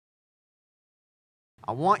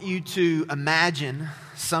I want you to imagine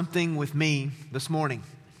something with me this morning.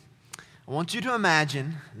 I want you to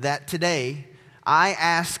imagine that today I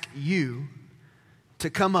ask you to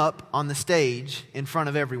come up on the stage in front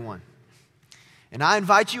of everyone. And I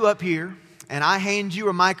invite you up here and I hand you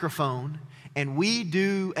a microphone and we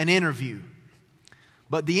do an interview.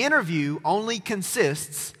 But the interview only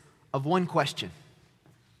consists of one question.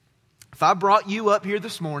 If I brought you up here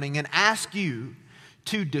this morning and asked you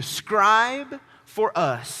to describe for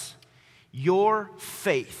us your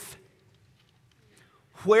faith,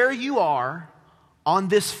 where you are on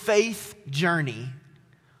this faith journey,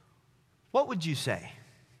 what would you say?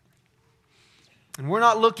 And we're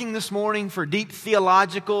not looking this morning for deep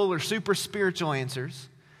theological or super spiritual answers,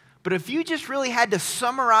 but if you just really had to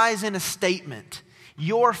summarize in a statement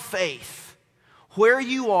your faith, where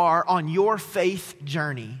you are on your faith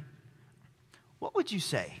journey, what would you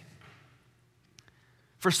say?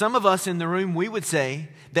 For some of us in the room, we would say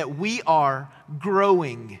that we are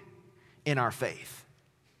growing in our faith.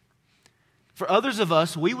 For others of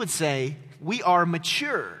us, we would say we are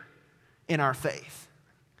mature in our faith.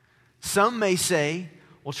 Some may say,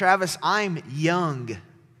 well, Travis, I'm young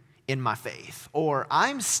in my faith, or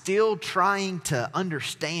I'm still trying to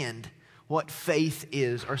understand what faith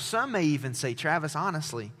is. Or some may even say, Travis,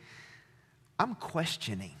 honestly, I'm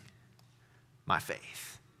questioning my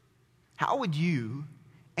faith. How would you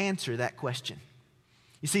answer that question?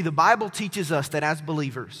 You see, the Bible teaches us that as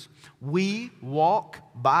believers, we walk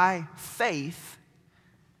by faith,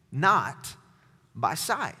 not by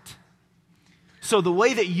sight. So the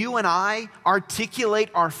way that you and I articulate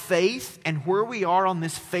our faith and where we are on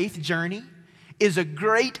this faith journey is a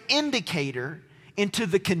great indicator into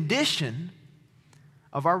the condition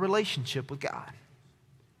of our relationship with God.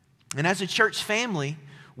 And as a church family,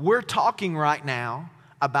 we're talking right now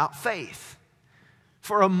about faith.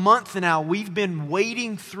 For a month now, we've been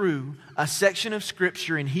wading through a section of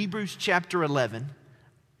Scripture in Hebrews chapter 11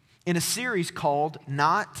 in a series called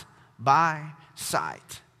Not by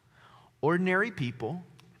Sight. Ordinary people,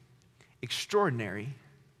 extraordinary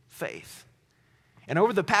faith. And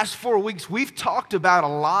over the past 4 weeks, we've talked about a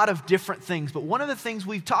lot of different things, but one of the things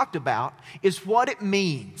we've talked about is what it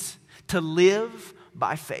means to live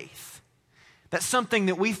by faith. That's something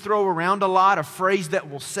that we throw around a lot, a phrase that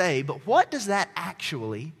we'll say, but what does that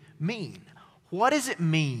actually mean? What does it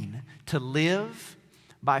mean to live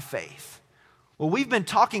by faith? Well, we've been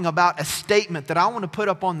talking about a statement that I want to put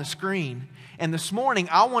up on the screen, and this morning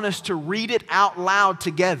I want us to read it out loud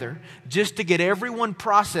together just to get everyone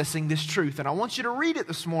processing this truth. And I want you to read it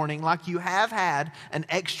this morning like you have had an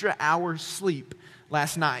extra hour's sleep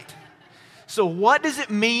last night. So what does it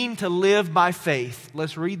mean to live by faith?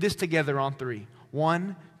 Let's read this together on 3.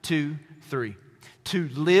 1, 2, 3. To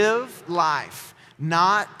live life,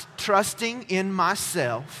 not trusting in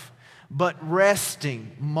myself, but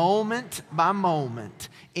resting moment by moment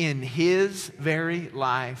in His very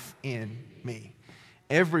life in me.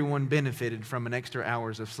 Everyone benefited from an extra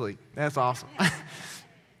hours of sleep. That's awesome.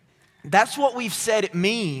 That's what we've said it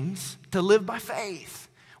means to live by faith.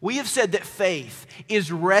 We have said that faith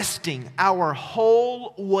is resting our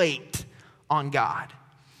whole weight on God.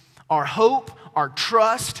 Our hope, our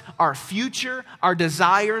trust, our future, our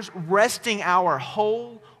desires, resting our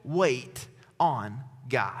whole weight on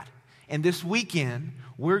God. And this weekend,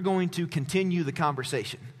 we're going to continue the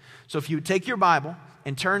conversation. So if you would take your Bible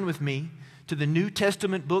and turn with me to the New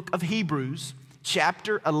Testament book of Hebrews,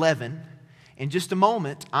 chapter 11. In just a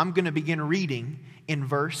moment, I'm going to begin reading in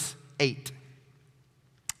verse 8.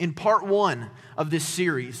 In part 1 of this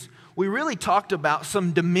series, we really talked about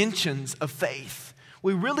some dimensions of faith.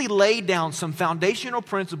 We really laid down some foundational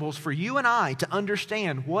principles for you and I to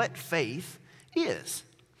understand what faith is.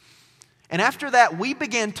 And after that, we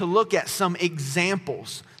began to look at some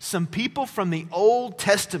examples, some people from the Old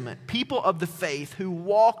Testament, people of the faith who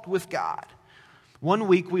walked with God. One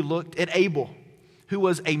week we looked at Abel, who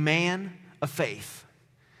was a man of faith.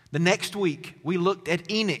 The next week we looked at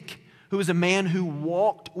Enoch, who was a man who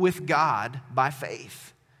walked with God by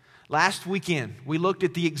faith. Last weekend, we looked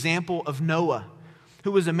at the example of Noah,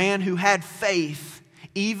 who was a man who had faith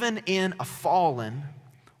even in a fallen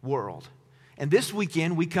world. And this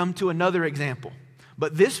weekend, we come to another example.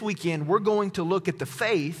 But this weekend, we're going to look at the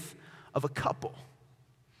faith of a couple,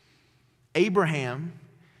 Abraham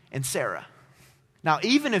and Sarah. Now,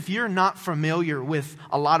 even if you're not familiar with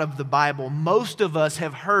a lot of the Bible, most of us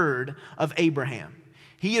have heard of Abraham.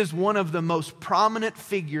 He is one of the most prominent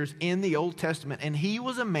figures in the Old Testament, and he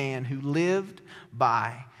was a man who lived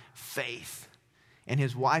by faith. And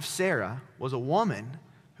his wife Sarah was a woman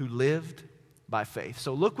who lived by faith.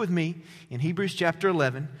 So look with me in Hebrews chapter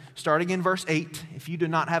 11, starting in verse 8. If you do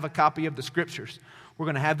not have a copy of the Scriptures, we're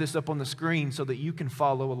going to have this up on the screen so that you can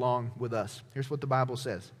follow along with us. Here's what the Bible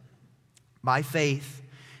says. By faith,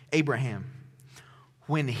 Abraham,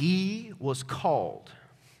 when he was called,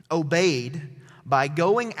 obeyed by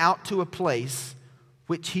going out to a place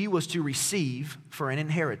which he was to receive for an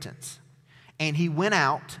inheritance. And he went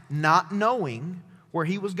out not knowing where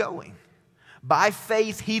he was going. By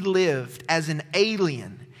faith he lived as an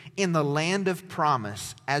alien in the land of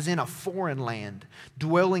promise, as in a foreign land,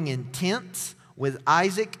 dwelling in tents with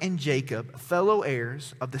Isaac and Jacob, fellow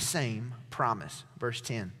heirs of the same promise. Verse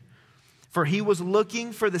 10. For he was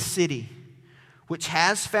looking for the city which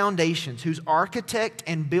has foundations, whose architect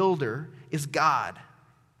and builder is God.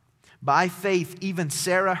 By faith, even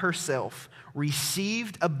Sarah herself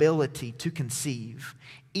received ability to conceive,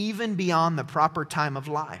 even beyond the proper time of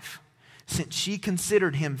life, since she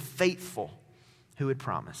considered him faithful who had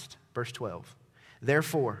promised. Verse 12.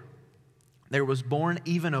 Therefore, there was born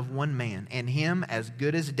even of one man, and him as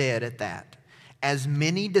good as dead at that, as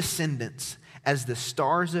many descendants as the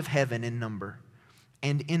stars of heaven in number,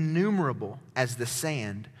 and innumerable as the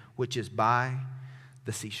sand which is by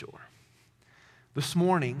the seashore. This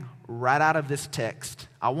morning, right out of this text,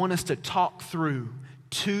 I want us to talk through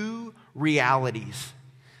two realities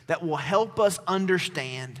that will help us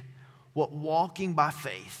understand what walking by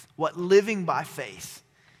faith, what living by faith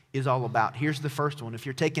is all about. Here's the first one. If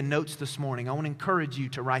you're taking notes this morning, I want to encourage you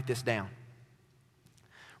to write this down.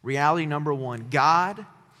 Reality number one, God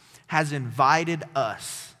has invited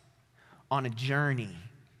us on a journey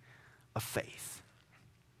of faith.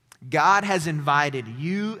 God has invited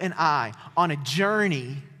you and I on a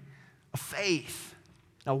journey of faith.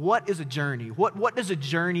 Now, what is a journey? What does a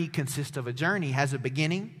journey consist of? A journey has a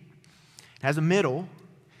beginning, it has a middle,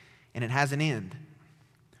 and it has an end.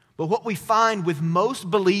 But what we find with most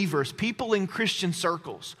believers, people in Christian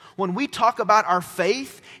circles, when we talk about our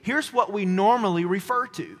faith, here's what we normally refer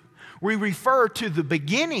to. We refer to the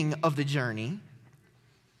beginning of the journey,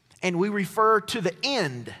 and we refer to the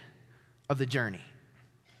end of the journey.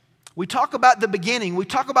 We talk about the beginning. We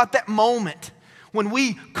talk about that moment when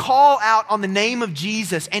we call out on the name of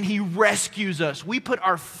Jesus and He rescues us. We put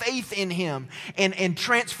our faith in Him, and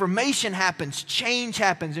transformation happens, change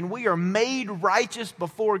happens, and we are made righteous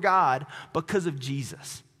before God because of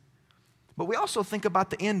Jesus. But we also think about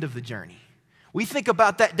the end of the journey. We think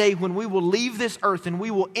about that day when we will leave this earth and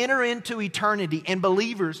we will enter into eternity, and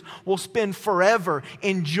believers will spend forever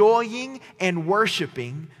enjoying and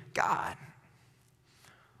worshiping God.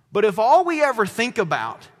 But if all we ever think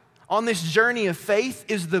about on this journey of faith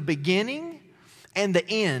is the beginning and the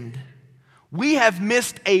end, we have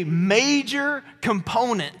missed a major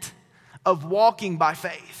component of walking by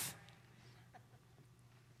faith.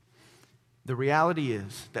 The reality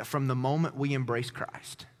is that from the moment we embrace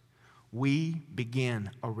Christ, we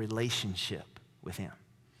begin a relationship with Him.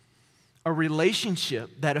 A relationship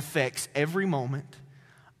that affects every moment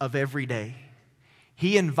of every day.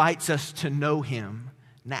 He invites us to know Him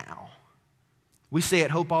now. We say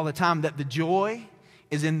at Hope all the time that the joy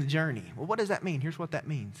is in the journey. Well, what does that mean? Here's what that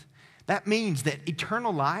means. That means that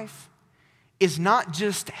eternal life is not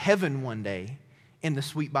just heaven one day in the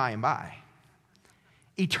sweet by and by.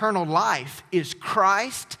 Eternal life is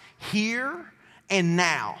Christ here and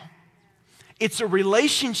now. It's a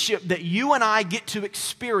relationship that you and I get to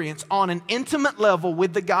experience on an intimate level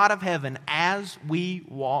with the God of heaven as we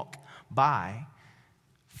walk by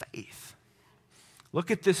faith.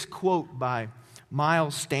 Look at this quote by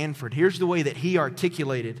Miles Stanford. Here's the way that he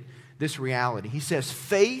articulated this reality. He says,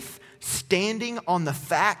 faith standing on the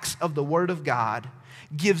facts of the Word of God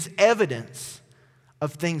gives evidence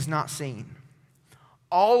of things not seen.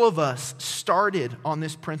 All of us started on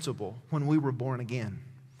this principle when we were born again.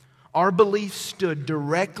 Our belief stood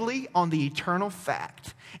directly on the eternal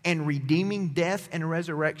fact and redeeming death and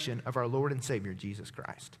resurrection of our Lord and Savior, Jesus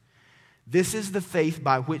Christ. This is the faith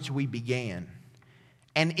by which we began.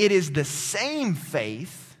 And it is the same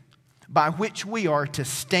faith by which we are to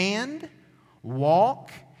stand,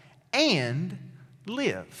 walk, and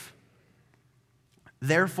live.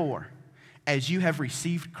 Therefore, as you have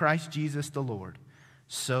received Christ Jesus the Lord,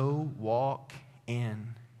 so walk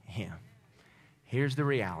in Him. Here's the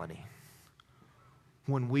reality.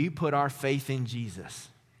 When we put our faith in Jesus,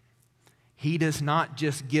 He does not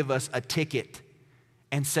just give us a ticket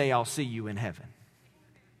and say, I'll see you in heaven.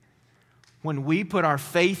 When we put our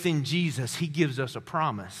faith in Jesus, He gives us a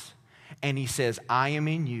promise. And He says, I am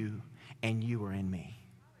in you and you are in me.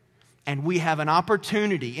 And we have an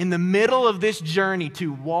opportunity in the middle of this journey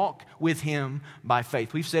to walk with Him by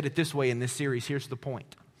faith. We've said it this way in this series. Here's the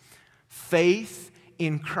point. Faith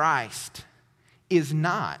in Christ is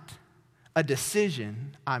not a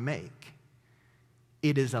decision I make.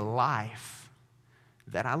 It is a life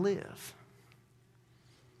that I live.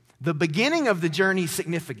 The beginning of the journey is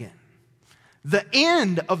significant. The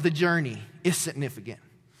end of the journey is significant.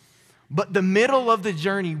 But the middle of the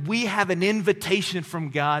journey, we have an invitation from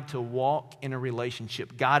God to walk in a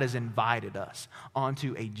relationship. God has invited us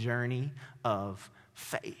onto a journey of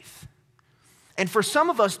faith. And for some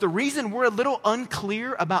of us, the reason we're a little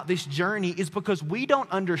unclear about this journey is because we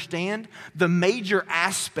don't understand the major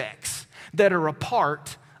aspects that are a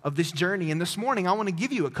part of this journey. And this morning, I want to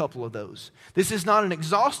give you a couple of those. This is not an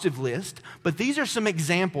exhaustive list, but these are some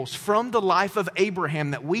examples from the life of Abraham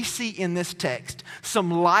that we see in this text, some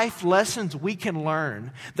life lessons we can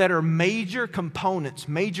learn that are major components,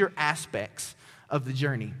 major aspects of the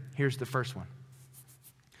journey. Here's the first one.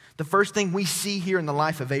 The first thing we see here in the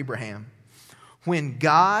life of Abraham, when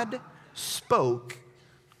God spoke,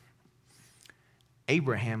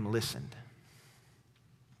 Abraham listened.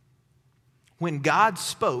 When God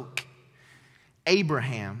spoke,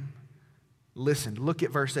 Abraham listened. Look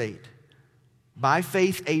at verse 8. By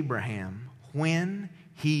faith, Abraham, when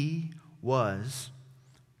he was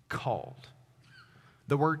called.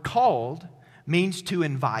 The word called means to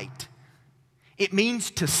invite. It means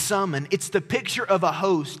to summon. It's the picture of a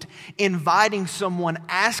host inviting someone,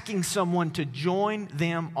 asking someone to join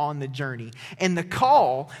them on the journey. And the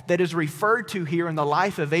call that is referred to here in the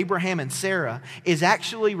life of Abraham and Sarah is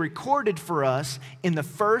actually recorded for us in the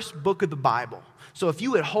first book of the Bible. So if you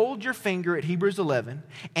would hold your finger at Hebrews 11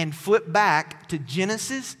 and flip back to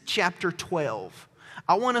Genesis chapter 12,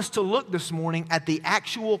 I want us to look this morning at the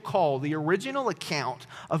actual call, the original account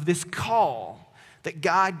of this call that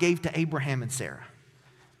God gave to Abraham and Sarah.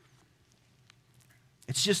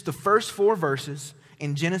 It's just the first 4 verses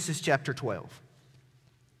in Genesis chapter 12.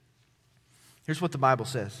 Here's what the Bible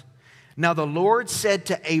says. Now the Lord said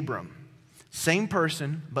to Abram, same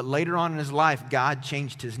person, but later on in his life, God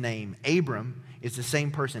changed his name. Abram is the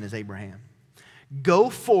same person as Abraham.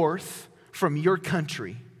 Go forth from your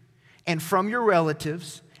country and from your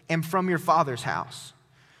relatives and from your father's house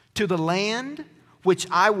to the land which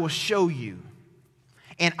I will show you.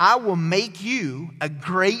 And I will make you a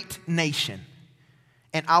great nation.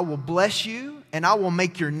 And I will bless you, and I will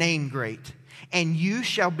make your name great. And you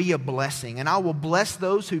shall be a blessing. And I will bless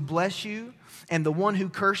those who bless you, and the one who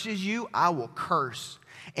curses you, I will curse.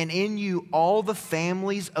 And in you all the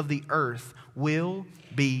families of the earth will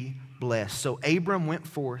be blessed. So Abram went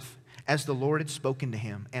forth as the Lord had spoken to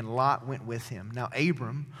him, and Lot went with him. Now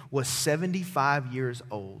Abram was 75 years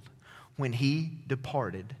old when he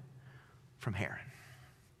departed from Haran.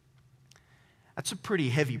 That's a pretty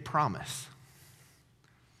heavy promise.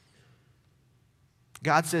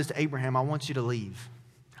 God says to Abraham, I want you to leave.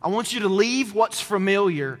 I want you to leave what's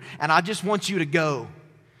familiar, and I just want you to go.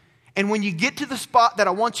 And when you get to the spot that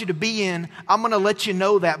I want you to be in, I'm going to let you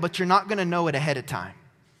know that, but you're not going to know it ahead of time.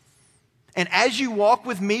 And as you walk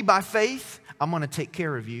with me by faith, I'm going to take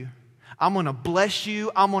care of you. I'm going to bless you.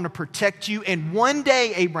 I'm going to protect you. And one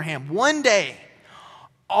day, Abraham, one day,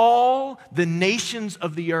 all the nations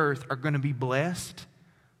of the earth are going to be blessed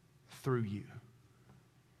through you.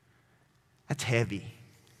 That's heavy.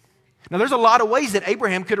 Now, there's a lot of ways that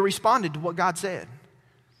Abraham could have responded to what God said.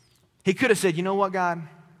 He could have said, you know what, God?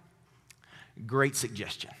 Great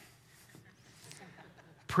suggestion.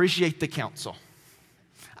 Appreciate the counsel.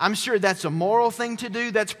 I'm sure that's a moral thing to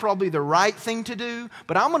do. That's probably the right thing to do.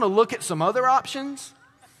 But I'm going to look at some other options.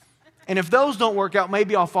 And if those don't work out,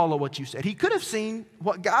 maybe I'll follow what you said. He could have seen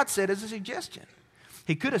what God said as a suggestion.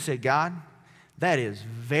 He could have said, God, that is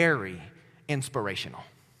very inspirational.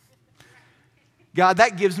 God,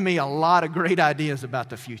 that gives me a lot of great ideas about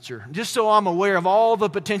the future. Just so I'm aware of all the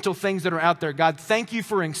potential things that are out there. God, thank you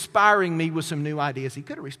for inspiring me with some new ideas. He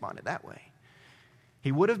could have responded that way.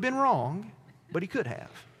 He would have been wrong, but he could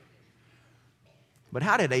have. But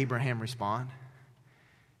how did Abraham respond?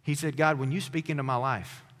 He said, God, when you speak into my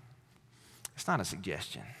life, it's not a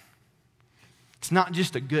suggestion. It's not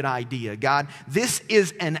just a good idea. God, this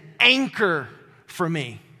is an anchor for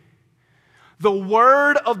me. The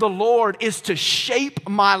word of the Lord is to shape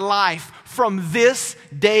my life from this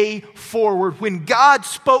day forward. When God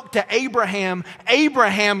spoke to Abraham,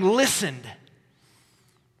 Abraham listened.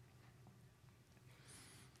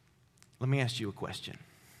 Let me ask you a question.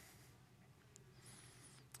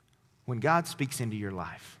 When God speaks into your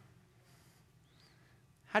life,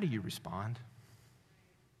 how do you respond?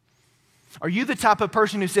 Are you the type of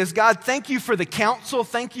person who says, God, thank you for the counsel,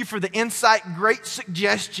 thank you for the insight, great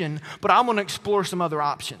suggestion, but I'm going to explore some other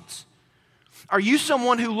options? Are you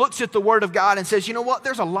someone who looks at the Word of God and says, you know what,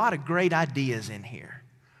 there's a lot of great ideas in here.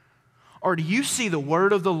 Or do you see the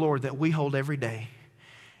word of the Lord that we hold every day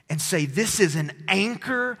and say, this is an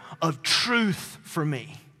anchor of truth for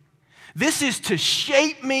me? This is to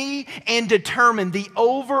shape me and determine the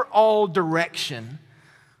overall direction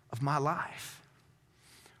of my life.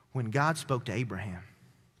 When God spoke to Abraham,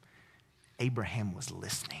 Abraham was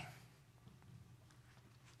listening.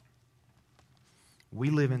 We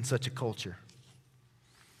live in such a culture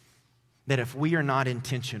that if we are not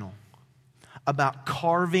intentional about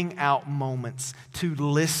carving out moments to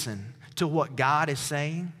listen to what God is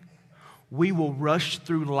saying, we will rush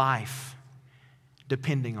through life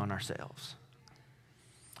depending on ourselves.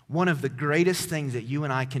 One of the greatest things that you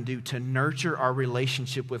and I can do to nurture our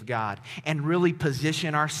relationship with God and really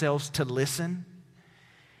position ourselves to listen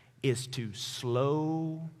is to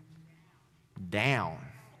slow down.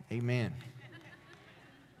 Amen.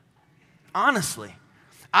 Honestly,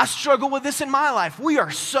 I struggle with this in my life. We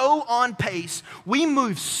are so on pace. We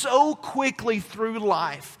move so quickly through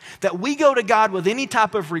life that we go to God with any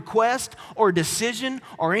type of request or decision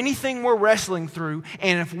or anything we're wrestling through.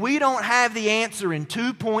 And if we don't have the answer in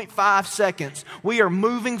 2.5 seconds, we are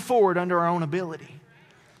moving forward under our own ability.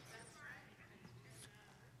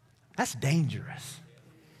 That's dangerous.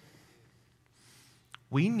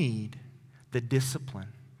 We need the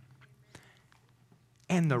discipline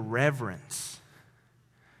and the reverence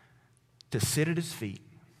to sit at His feet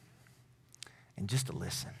and just to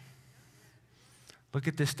listen. Look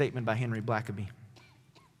at this statement by Henry Blackaby.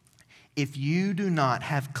 If you do not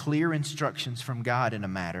have clear instructions from God in a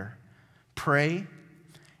matter, pray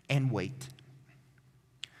and wait.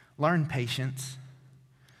 Learn patience.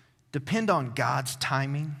 Depend on God's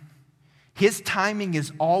timing. His timing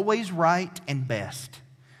is always right and best.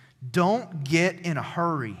 Don't get in a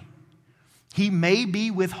hurry. He may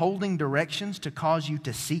be withholding directions to cause you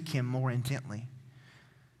to seek Him more intently.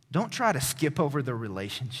 Don't try to skip over the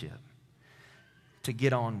relationship to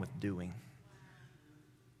get on with doing.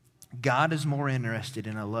 God is more interested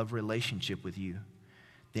in a love relationship with you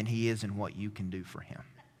than He is in what you can do for Him.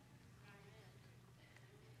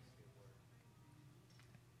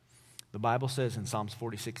 The Bible says in Psalms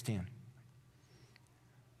 46:10,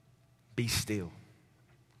 be still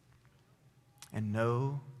and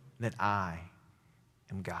know that I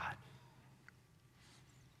am God.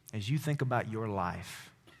 As you think about your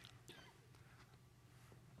life,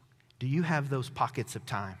 do you have those pockets of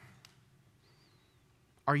time?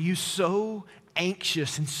 Are you so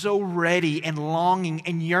anxious and so ready and longing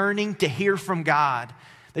and yearning to hear from God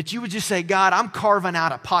that you would just say, God, I'm carving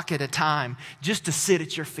out a pocket of time just to sit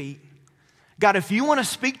at your feet. God, if you want to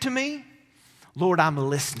speak to me, Lord, I'm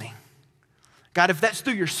listening. God, if that's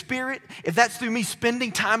through your Spirit, if that's through me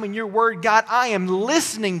spending time in your word, God, I am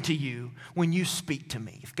listening to you when you speak to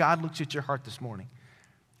me. If God looks at your heart this morning,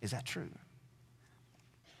 is that true?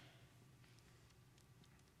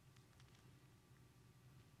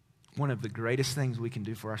 One of the greatest things we can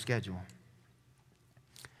do for our schedule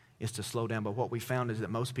is to slow down. But what we found is that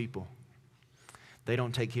most people, they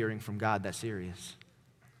don't take hearing from God that serious.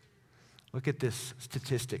 Look at this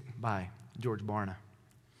statistic by George Barna.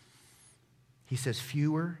 He says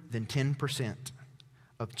fewer than 10%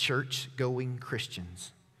 of church-going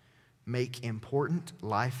Christians make important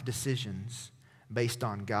life decisions based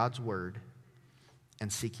on God's word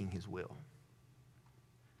and seeking His will.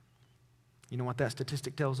 You know what that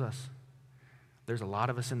statistic tells us? There's a lot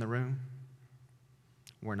of us in the room,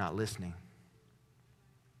 we're not listening.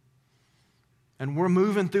 And we're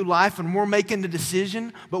moving through life and we're making the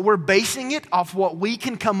decision, but we're basing it off what we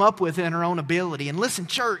can come up with in our own ability. And listen,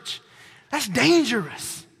 church, that's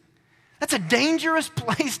dangerous. That's a dangerous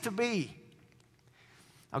place to be.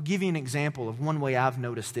 I'll give you an example of one way I've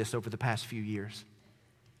noticed this over the past few years.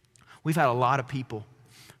 We've had a lot of people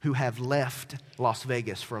who have left Las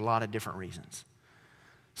Vegas for a lot of different reasons.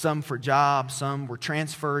 Some for jobs, some were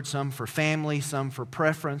transferred, some for family, some for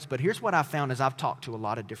preference. But here's what I've found as I've talked to a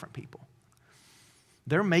lot of different people.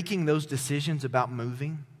 They're making those decisions about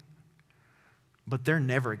moving, but they're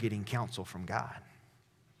never getting counsel from God.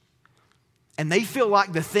 And they feel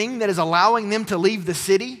like the thing that is allowing them to leave the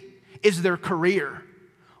city is their career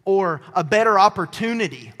or a better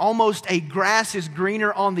opportunity, almost a grass is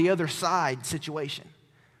greener on the other side situation.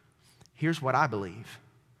 Here's what I believe.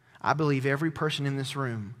 I believe every person in this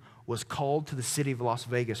room was called to the city of Las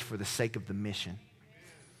Vegas for the sake of the mission.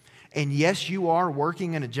 And yes, you are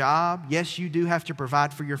working in a job. Yes, you do have to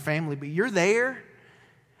provide for your family, but you're there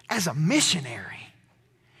as a missionary.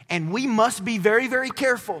 And we must be very, very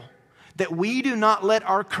careful that we do not let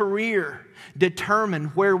our career determine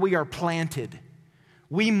where we are planted.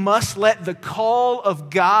 We must let the call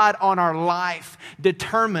of God on our life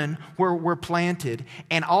determine where we're planted,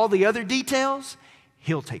 and all the other details,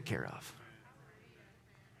 He'll take care of.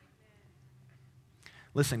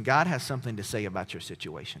 Listen, God has something to say about your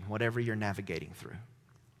situation, whatever you're navigating through.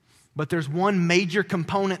 But there's one major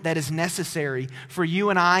component that is necessary for you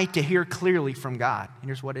and I to hear clearly from God. And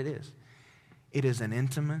here's what it is. It is an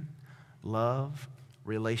intimate love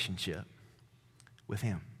relationship with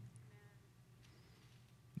Him.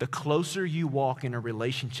 The closer you walk in a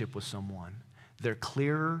relationship with someone, the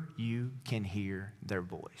clearer you can hear their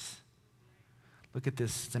voice. Look at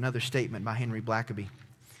this. It's another statement by Henry Blackaby.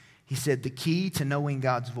 He said, the key to knowing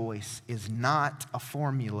God's voice is not a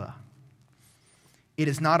formula. It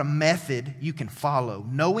is not a method you can follow.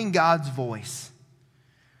 Knowing God's voice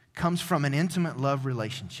comes from an intimate love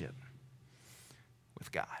relationship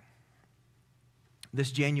with God.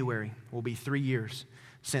 This January will be 3 years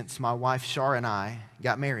since my wife Shar and I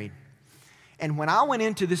got married. And when I went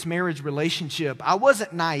into this marriage relationship, I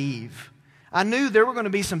wasn't naive. I knew there were going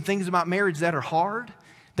to be some things about marriage that are hard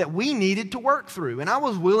that we needed to work through, and I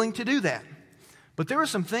was willing to do that. But there were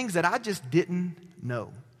some things that I just didn't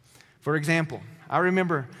know. For example, I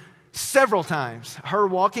remember several times her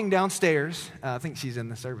walking downstairs. I think she's in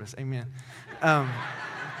the service. Amen.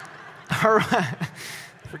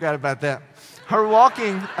 Forgot about that. Her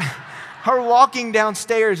walking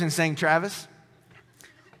downstairs and saying, Travis,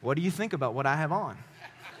 what do you think about what I have on?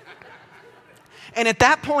 And at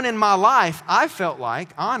that point in my life, I felt like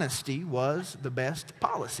honesty was the best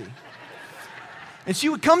policy. And she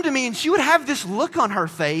would come to me and she would have this look on her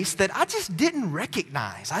face that I just didn't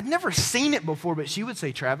recognize. I'd never seen it before, but she would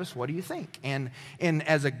say, Travis, what do you think? And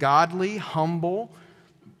as a godly, humble,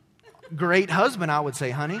 great husband, I would say,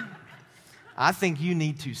 honey, I think you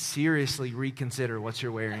need to seriously reconsider what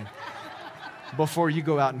you're wearing before you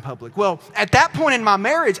go out in public. Well, at that point in my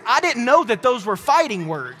marriage, I didn't know that those were fighting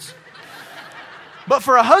words. But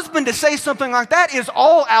for a husband to say something like that is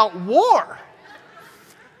all out war.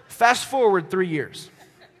 Fast forward 3 years.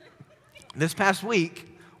 This past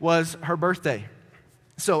week was her birthday.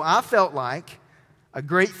 So I felt like a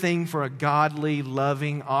great thing for a godly,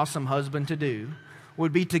 loving, awesome husband to do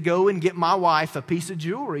would be to go and get my wife a piece of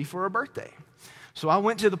jewelry for her birthday. So I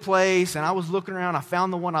went to the place and I was looking around. I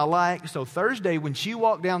found the one I liked. So Thursday when she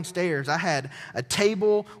walked downstairs, I had a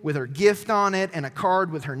table with her gift on it and a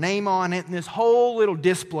card with her name on it and this whole little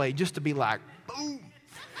display just to be like, boom.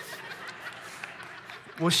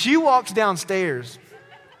 Well, she walks downstairs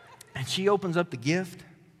and she opens up the gift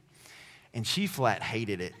and she flat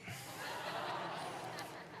hated it.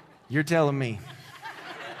 You're telling me.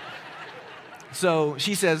 So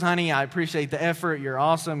she says, honey, I appreciate the effort. You're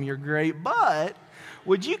awesome. You're great. But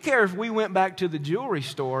would you care if we went back to the jewelry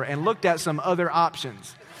store and looked at some other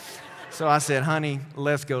options? So I said, honey,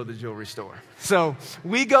 let's go to the jewelry store. So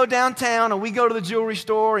we go downtown and we go to the jewelry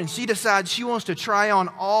store and she decides she wants to try on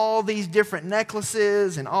all these different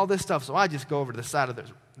necklaces and all this stuff. So I just go over to the side of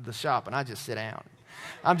the shop and I just sit down.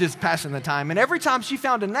 I'm just passing the time. And every time she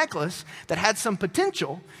found a necklace that had some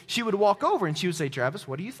potential, she would walk over and she would say, Travis,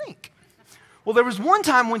 what do you think? Well, there was one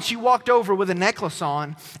time when she walked over with a necklace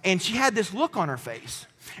on and she had this look on her face.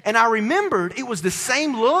 And I remembered it was the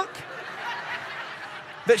same look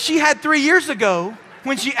that she had 3 years ago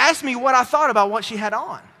when she asked me what I thought about what she had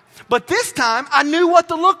on. But this time, I knew what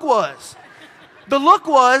the look was. The look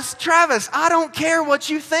was, Travis, I don't care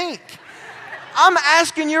what you think. I'm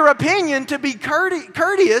asking your opinion to be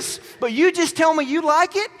courteous, but you just tell me you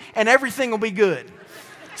like it and everything will be good.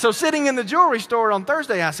 So sitting in the jewelry store on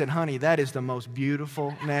Thursday, I said, honey, that is the most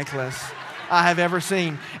beautiful necklace I have ever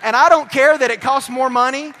seen. And I don't care that it costs more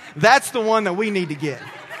money. That's the one that we need to get.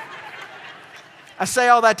 I say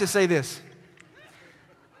all that to say this.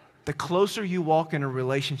 The closer you walk in a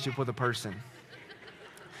relationship with a person,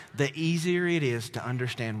 the easier it is to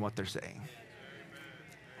understand what they're saying.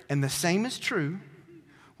 And the same is true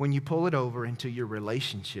when you pull it over into your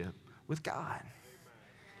relationship with God.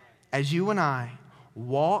 As you and I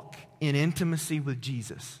walk in intimacy with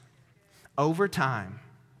Jesus, over time,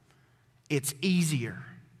 it's easier.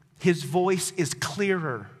 His voice is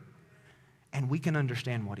clearer, and we can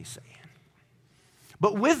understand what He's saying.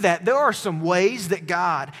 But with that, there are some ways that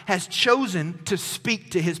God has chosen to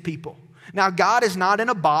speak to His people. Now, God is not in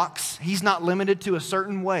a box. He's not limited to a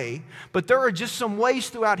certain way. But there are just some ways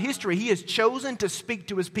throughout history He has chosen to speak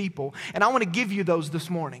to His people. And I want to give you those this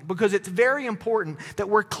morning because it's very important that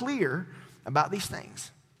we're clear about these things.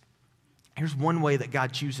 Here's one way that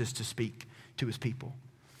God chooses to speak to His people.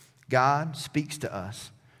 God speaks to us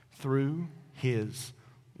through His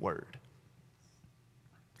Word.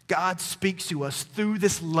 God speaks to us through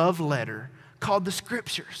this love letter called the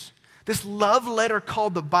Scriptures. This love letter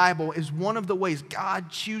called the Bible is one of the ways God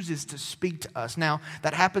chooses to speak to us. Now,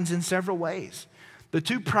 that happens in several ways. The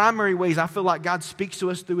two primary ways I feel like God speaks to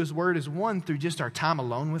us through His Word is one, through just our time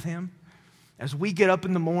alone with Him. As we get up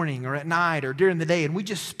in the morning or at night or during the day and we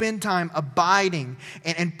just spend time abiding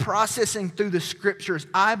and processing through the Scriptures,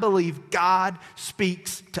 I believe God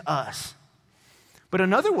speaks to us. But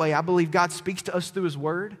another way I believe God speaks to us through His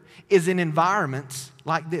Word is in environments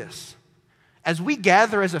like this. As we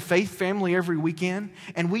gather as a faith family every weekend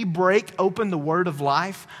and we break open the Word of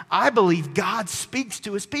life, I believe God speaks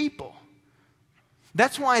to His people.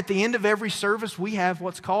 That's why at the end of every service we have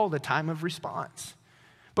what's called a time of response.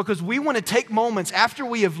 Because we want to take moments after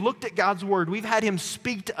we have looked at God's Word, we've had Him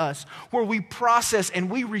speak to us, where we process and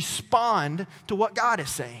we respond to what God is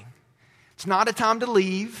saying. It's not a time to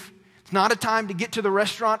leave. It's not a time to get to the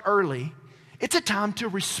restaurant early. It's a time to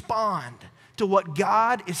respond to what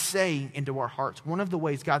God is saying into our hearts. One of the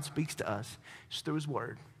ways God speaks to us is through His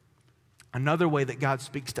Word. Another way that God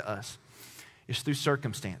speaks to us is through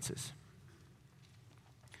circumstances.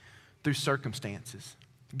 Through circumstances.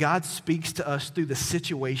 God speaks to us through the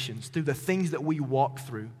situations, through the things that we walk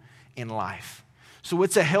through in life. So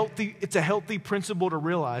it's a healthy principle to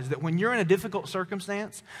realize that when you're in a difficult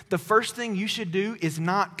circumstance, the first thing you should do is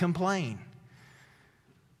not complain.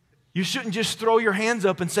 You shouldn't just throw your hands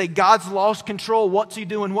up and say, God's lost control, what's He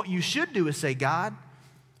doing? What you should do is say, God,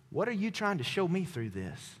 what are you trying to show me through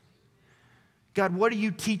this? God, what are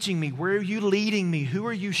you teaching me? Where are you leading me? Who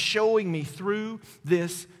are you showing me through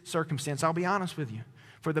this circumstance? I'll be honest with you.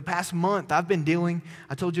 For the past month, I've been dealing,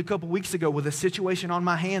 I told you a couple weeks ago, with a situation on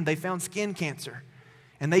my hand. They found skin cancer.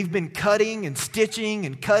 And they've been cutting and stitching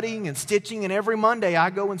and cutting and stitching. And every Monday,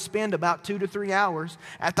 I go and spend about 2 to 3 hours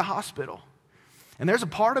at the hospital. And there's a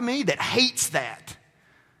part of me that hates that.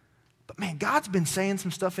 But man, God's been saying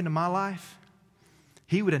some stuff into my life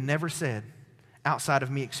He would have never said outside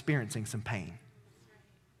of me experiencing some pain.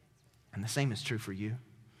 And the same is true for you.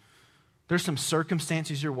 There's some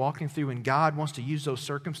circumstances you're walking through, and God wants to use those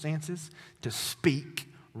circumstances to speak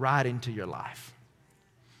right into your life.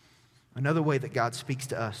 Another way that God speaks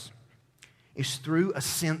to us is through a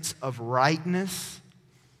sense of rightness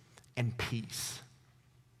and peace.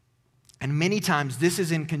 And many times this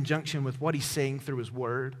is in conjunction with what He's saying through His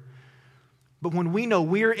Word. But when we know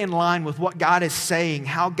we're in line with what God is saying,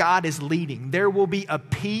 how God is leading, there will be a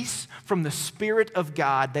peace from the Spirit of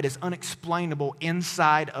God that is unexplainable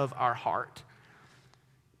inside of our heart.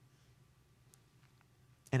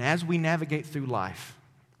 And as we navigate through life,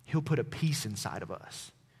 He'll put a peace inside of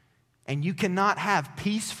us. And you cannot have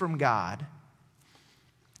peace from God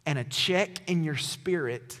and a check in your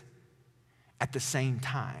spirit at the same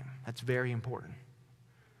time. That's very important.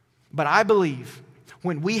 But I believe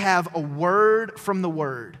when we have a word from the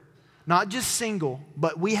Word, not just single,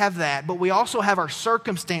 but we have that, but we also have our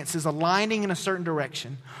circumstances aligning in a certain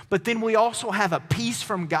direction, but then we also have a peace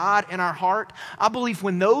from God in our heart. I believe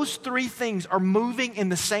when those three things are moving in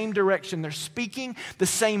the same direction, they're speaking the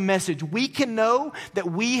same message, we can know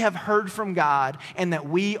that we have heard from God and that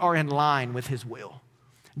we are in line with His will.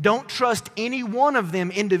 Don't trust any one of them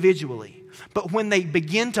individually. But when they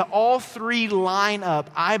begin to all three line up,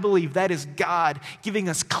 I believe that is God giving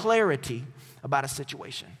us clarity about a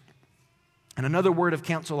situation. And another word of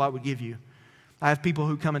counsel I would give you. I have people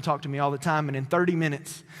who come and talk to me all the time, and in 30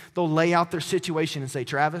 minutes, they'll lay out their situation and say,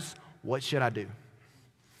 Travis, what should I do?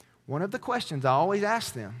 One of the questions I always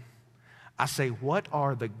ask them, I say, what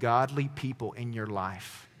are the godly people in your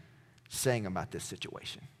life saying about this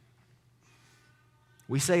situation?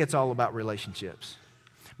 We say it's all about relationships.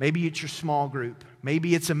 Maybe it's your small group.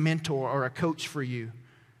 Maybe it's a mentor or a coach for you.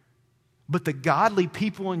 But the godly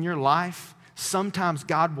people in your life, sometimes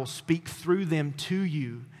God will speak through them to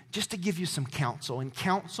you just to give you some counsel. And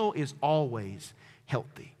counsel is always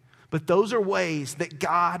healthy. But those are ways that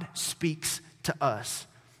God speaks to us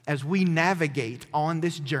as we navigate on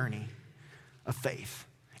this journey of faith.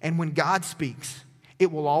 And when God speaks,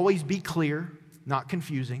 it will always be clear, not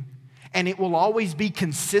confusing. And it will always be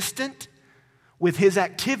consistent with His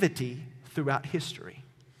activity throughout history.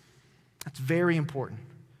 That's very important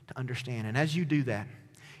to understand. And as you do that,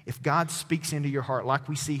 if God speaks into your heart, like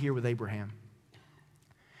we see here with Abraham,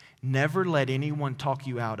 never let anyone talk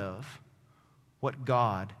you out of what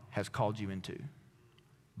God has called you into.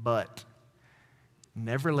 But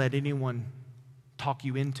never let anyone talk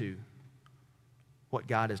you into what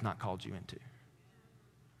God has not called you into.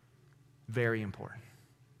 Very important.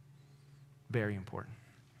 Very important.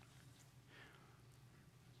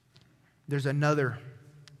 There's another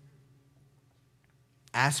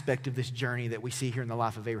aspect of this journey that we see here in the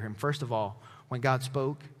life of Abraham. First of all, when God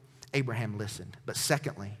spoke, Abraham listened. But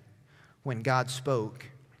secondly, when God spoke,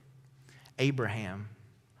 Abraham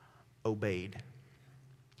obeyed.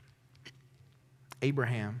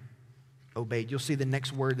 Abraham obeyed. You'll see the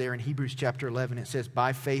next word there in Hebrews chapter 11. It says,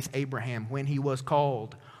 by faith Abraham, when he was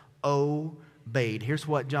called, obeyed. Here's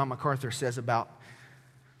what John MacArthur says about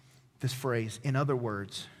this phrase. In other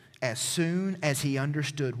words, as soon as he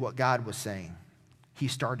understood what God was saying, he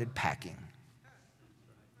started packing.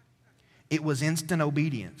 It was instant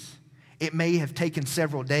obedience. It may have taken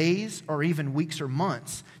several days or even weeks or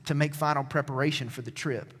months to make final preparation for the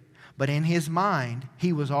trip. But in his mind,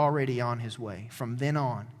 he was already on his way. From then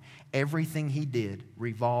on, everything he did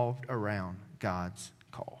revolved around God's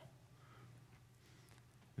call.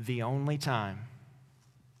 The only time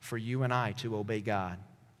for you and I to obey God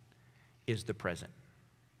is the present.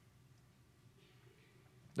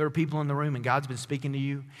 There are people in the room and God's been speaking to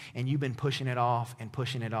you and you've been pushing it off and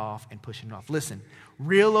pushing it off and pushing it off. Listen,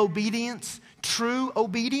 real obedience, true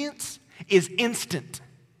obedience is instant.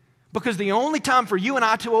 Because the only time for you and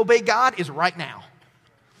I to obey God is right now.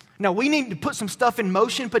 Now, we need to put some stuff in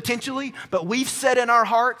motion potentially, but we've said in our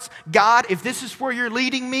hearts, God, if this is where you're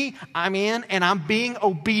leading me, I'm in and I'm being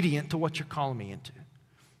obedient to what you're calling me into.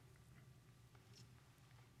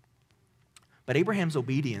 But Abraham's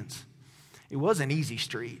obedience, it wasn't easy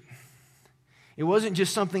street. It wasn't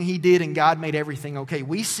just something he did and God made everything okay.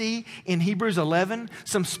 We see in Hebrews 11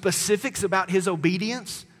 some specifics about his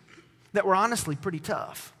obedience that were honestly pretty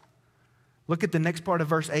tough. Look at the next part of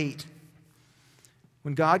verse 8.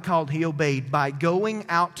 When God called, he obeyed by going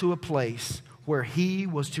out to a place where he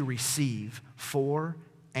was to receive for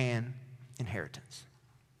an inheritance.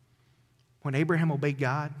 When Abraham obeyed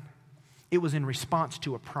God, it was in response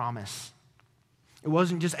to a promise. It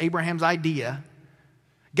wasn't just Abraham's idea.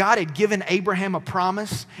 God had given Abraham a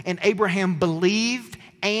promise, and Abraham believed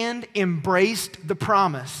and embraced the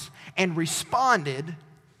promise and responded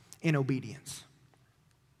in obedience.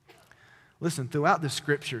 Listen, throughout the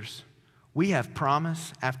scriptures, we have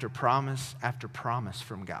promise after promise after promise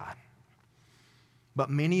from God. But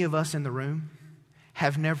many of us in the room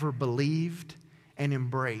have never believed and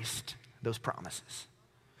embraced those promises.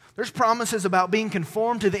 There's promises about being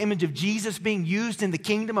conformed to the image of Jesus, being used in the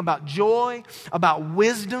kingdom, about joy, about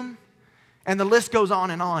wisdom, and the list goes on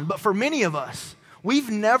and on. But for many of us, we've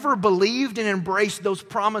never believed and embraced those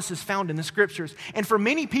promises found in the scriptures. And for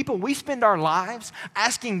many people, we spend our lives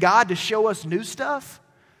asking God to show us new stuff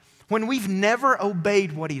when we've never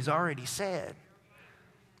obeyed what he's already said.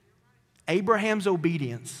 Abraham's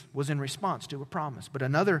obedience was in response to a promise. But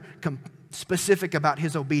another specific about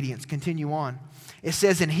his obedience, continue on. It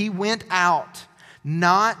says, and he went out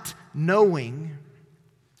not knowing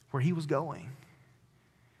where he was going.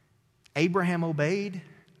 Abraham obeyed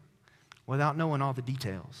without knowing all the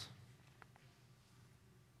details.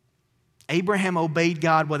 Abraham obeyed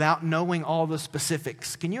God without knowing all the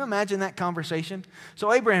specifics. Can you imagine that conversation?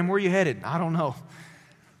 So Abraham, where are you headed? I don't know.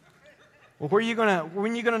 Well, when are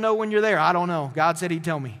you gonna know when you're there? I don't know. God said he'd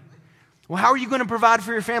tell me. Well, how are you going to provide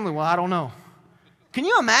for your family? Well, I don't know. Can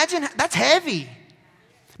you imagine? That's heavy.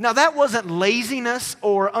 Now, that wasn't laziness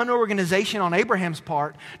or unorganization on Abraham's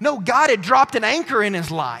part. No, God had dropped an anchor in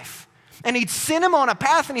his life. And he'd sent him on a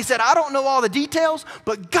path and he said, I don't know all the details,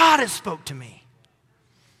 but God has spoke to me.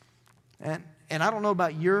 And I don't know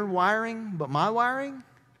about your wiring, but my wiring,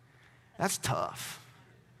 that's tough.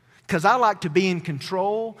 Because I like to be in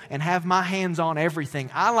control and have my hands on everything.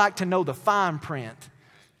 I like to know the fine print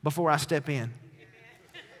before I step in.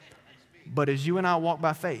 But as you and I walk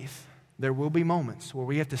by faith, there will be moments where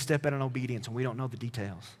we have to step out in obedience and we don't know the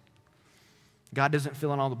details. God doesn't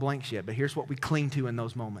fill in all the blanks yet, but here's what we cling to in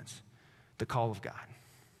those moments. The call of God.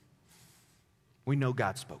 We know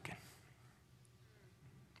God's spoken.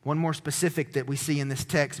 One more specific that we see in this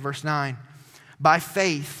text, verse 9. By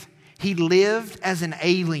faith, he lived as an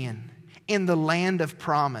alien in the land of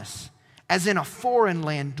promise, as in a foreign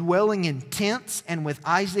land, dwelling in tents and with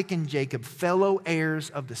Isaac and Jacob, fellow heirs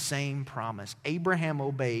of the same promise. Abraham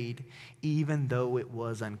obeyed even though it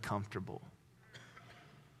was uncomfortable.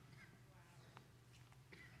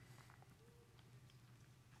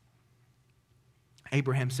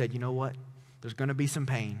 Abraham said, you know what? There's going to be some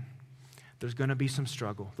pain. There's going to be some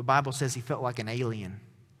struggle. The Bible says he felt like an alien.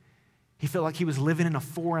 He felt like he was living in a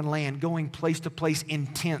foreign land, going place to place in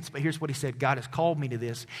tents. But here's what he said, God has called me to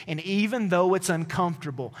this. And even though it's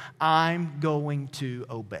uncomfortable, I'm going to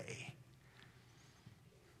obey.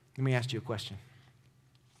 Let me ask you a question.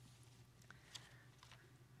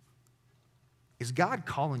 Is God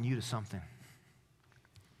calling you to something?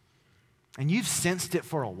 And you've sensed it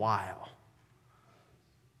for a while.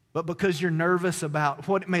 but because you're nervous about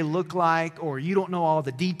what it may look like, or you don't know all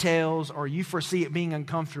the details, or you foresee it being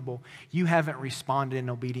uncomfortable, you haven't responded in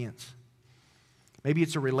obedience. Maybe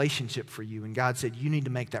it's a relationship for you, and God said you need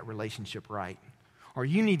to make that relationship right. Or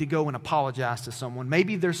you need to go and apologize to someone.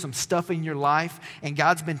 Maybe there's some stuff in your life, and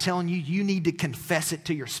God's been telling you, you need to confess it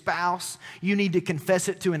to your spouse. You need to confess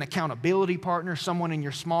it to an accountability partner, someone in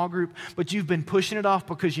your small group, but you've been pushing it off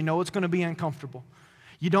because you know it's going to be uncomfortable.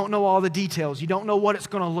 You don't know all the details. You don't know what it's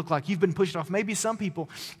going to look like. You've been pushed off. Maybe some people,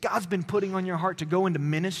 God's been putting on your heart to go into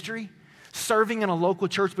ministry, serving in a local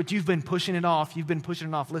church, but you've been pushing it off. You've been pushing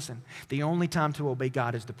it off. Listen, the only time to obey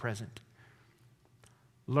God is the present.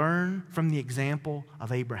 Learn from the example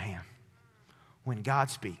of Abraham. When God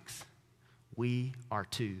speaks, we are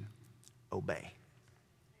to obey.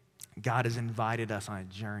 God has invited us on a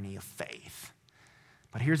journey of faith.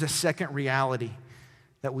 But here's a second reality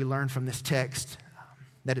that we learn from this text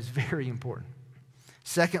that is very important.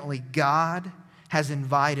 Secondly, God has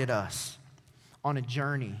invited us on a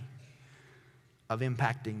journey of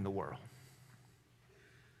impacting the world.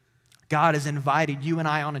 God has invited you and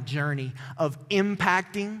I on a journey of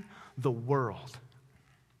impacting the world.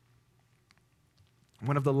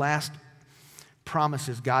 One of the last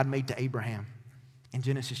promises God made to Abraham in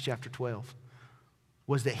Genesis chapter 12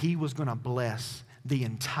 was that he was going to bless the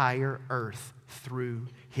entire earth through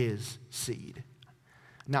his seed.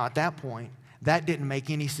 Now, at that point, that didn't make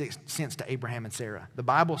any sense to Abraham and Sarah. The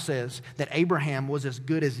Bible says that Abraham was as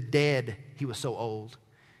good as dead, he was so old,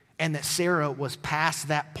 and that Sarah was past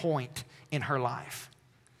that point in her life.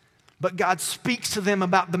 But God speaks to them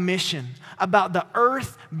about the mission, about the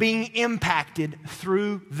earth being impacted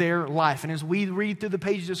through their life. And as we read through the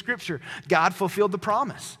pages of Scripture, God fulfilled the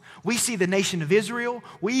promise. We see the nation of Israel.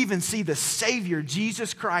 We even see the Savior,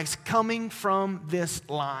 Jesus Christ, coming from this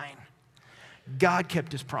line. God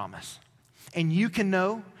kept his promise. And you can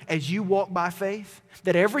know, as you walk by faith,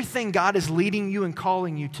 that everything God is leading you and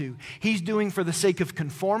calling you to, he's doing for the sake of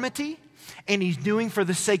conformity, and he's doing for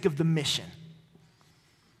the sake of the mission.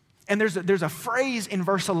 And there's a phrase in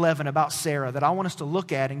verse 11 about Sarah that I want us to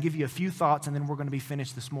look at and give you a few thoughts, and then we're going to be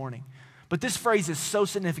finished this morning. But this phrase is so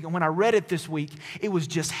significant. When I read it this week, it was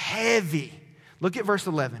just heavy. Look at verse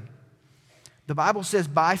 11. The Bible says,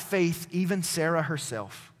 by faith, even Sarah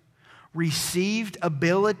herself received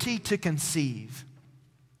ability to conceive,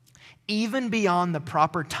 even beyond the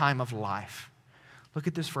proper time of life. Look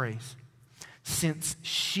at this phrase. Since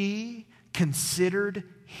she considered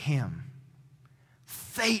him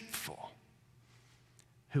faithful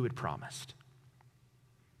who had promised.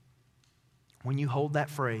 When you hold that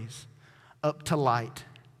phrase up to light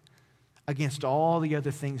against all the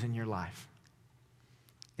other things in your life,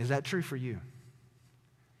 is that true for you?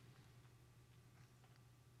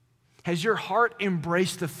 Has your heart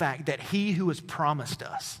embraced the fact that he who has promised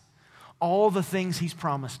us all the things he's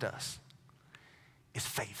promised us is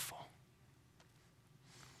faithful?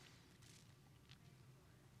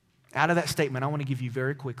 Out of that statement, I want to give you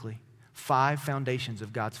very quickly 5 foundations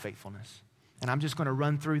of God's faithfulness. And I'm just going to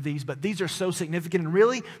run through these, but these are so significant. And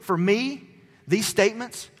really, for me, these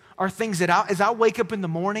statements are things that as I wake up in the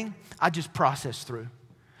morning, I just process through.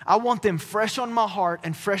 I want them fresh on my heart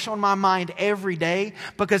and fresh on my mind every day,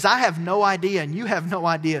 because I have no idea, and you have no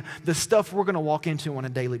idea, the stuff we're going to walk into on a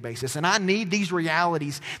daily basis. And I need these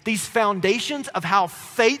realities, these foundations of how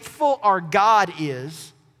faithful our God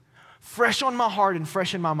is, fresh on my heart and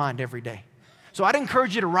fresh in my mind every day. So I'd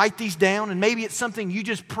encourage you to write these down, and maybe it's something you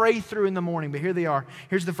just pray through in the morning, but here they are.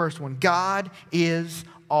 Here's the first one. God is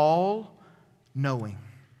all-knowing.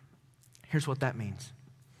 Here's what that means.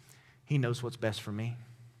 He knows what's best for me.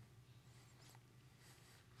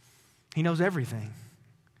 He knows everything.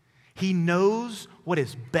 He knows what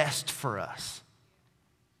is best for us.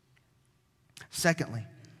 Secondly,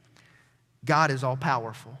 God is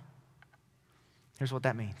all-powerful. Here's what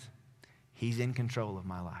that means. He's in control of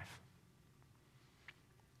my life.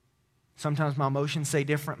 Sometimes my emotions say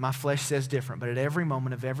different, my flesh says different, but at every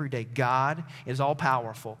moment of every day, God is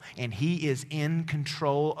all-powerful, and he is in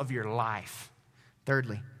control of your life.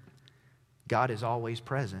 Thirdly, God is always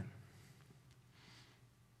present.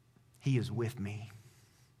 He is with me.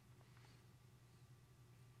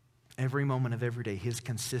 Every moment of every day, his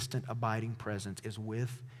consistent, abiding presence is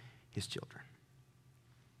with his children.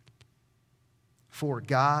 For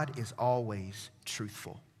God is always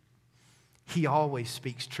truthful. He always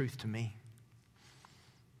speaks truth to me.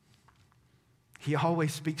 He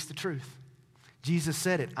always speaks the truth. Jesus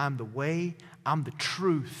said it, I'm the way, I'm the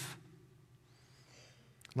truth.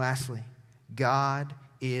 Lastly, God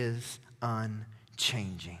is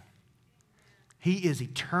unchanging. He is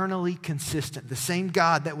eternally consistent. The same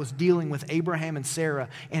God that was dealing with Abraham and Sarah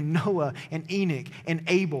and Noah and Enoch and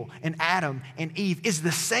Abel and Adam and Eve is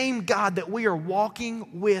the same God that we are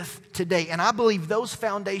walking with today. And I believe those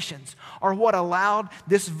foundations are what allowed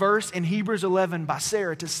this verse in Hebrews 11 by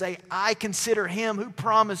Sarah to say, I consider him who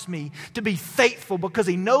promised me to be faithful because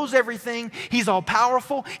he knows everything. He's all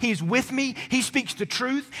powerful. He's with me. He speaks the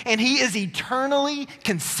truth and he is eternally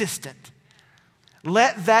consistent.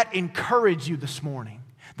 Let that encourage you this morning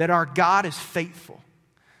that our God is faithful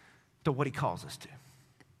to what he calls us to.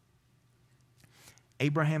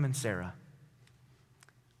 Abraham and Sarah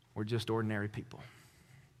were just ordinary people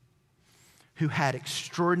who had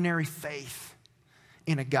extraordinary faith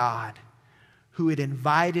in a God who had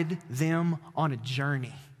invited them on a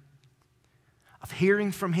journey of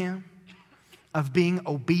hearing from him, of being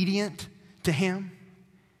obedient to him,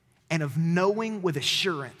 and of knowing with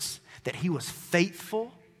assurance that he was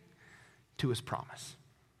faithful to his promise.